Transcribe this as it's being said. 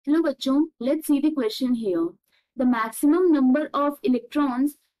Hello bachon, let's see the question here. The maximum number of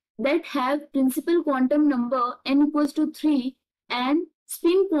electrons that have principal quantum number n equals to 3 and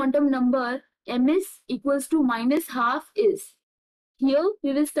spin quantum number ms equals to minus half is. Here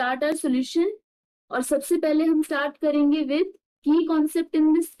we will start our solution और सबसे पहले हम start करेंगे with key concept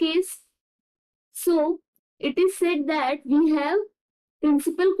in this case. So it is said that we have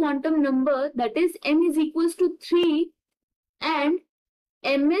principal quantum number that is n is equals to 3 and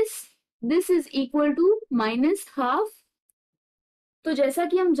ms this is equal to minus half. तो जैसा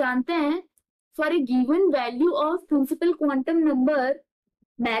कि हम जानते हैं for a given value of principal quantum number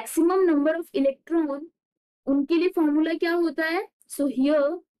maximum number of electron उनके लिए formula क्या होता है? So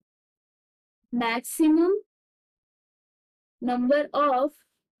here maximum number of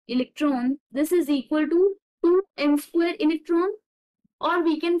electron this is equal to 2n square electron, or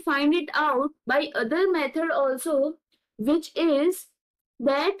we can find it out by other method also, which is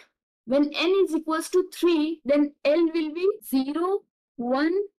that when n is equals to 3 then L will be 0,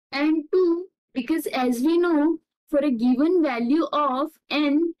 1 and 2, because as we know for a given value of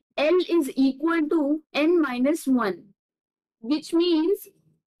n, L is equal to n minus 1, which means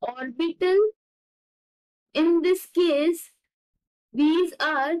orbital in this case these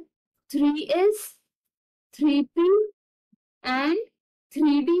are 3s, 3p and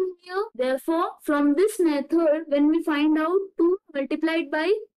 3d here. Therefore, from this method, when we find out 2 multiplied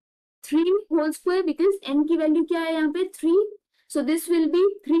by 3 whole square, because n की value क्या है यहाँ पे 3, so this will be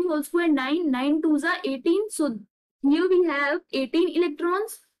 3 whole square 9, 9 2s are 18. So here we have 18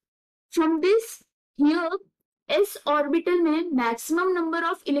 electrons. From this here s orbital में maximum number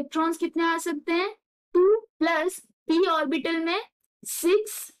of electrons कितने आ सकते हैं? 2 plus p orbital में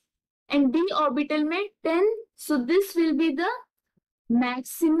 6 and d orbital में 10. So this will be the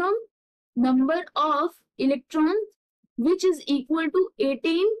maximum number of electrons which is equal to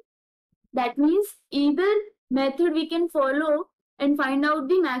 18. That means either method we can follow and find out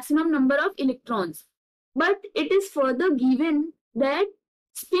the maximum number of electrons. But it is further given that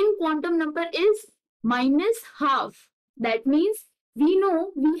spin quantum number is minus half. That means we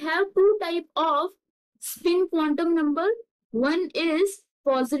know we have two type of spin quantum number. One is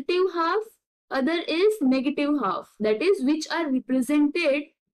positive half, other is negative half, that is which are represented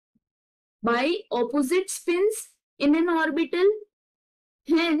by opposite spins in an orbital.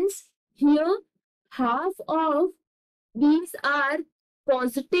 Hence here half of these are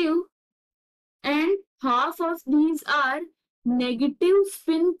positive and half of these are negative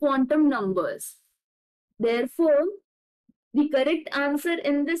spin quantum numbers. Therefore the correct answer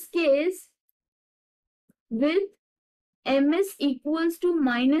in this case with ms equals to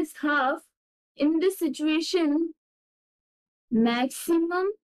minus half, in this situation maximum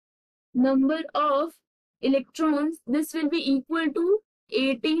number of electrons this will be equal to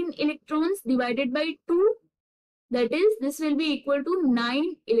 18 electrons divided by 2, that is this will be equal to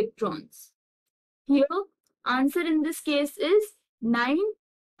 9 electrons. Here answer in this case is 9.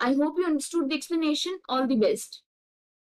 I hope you understood the explanation. All the best.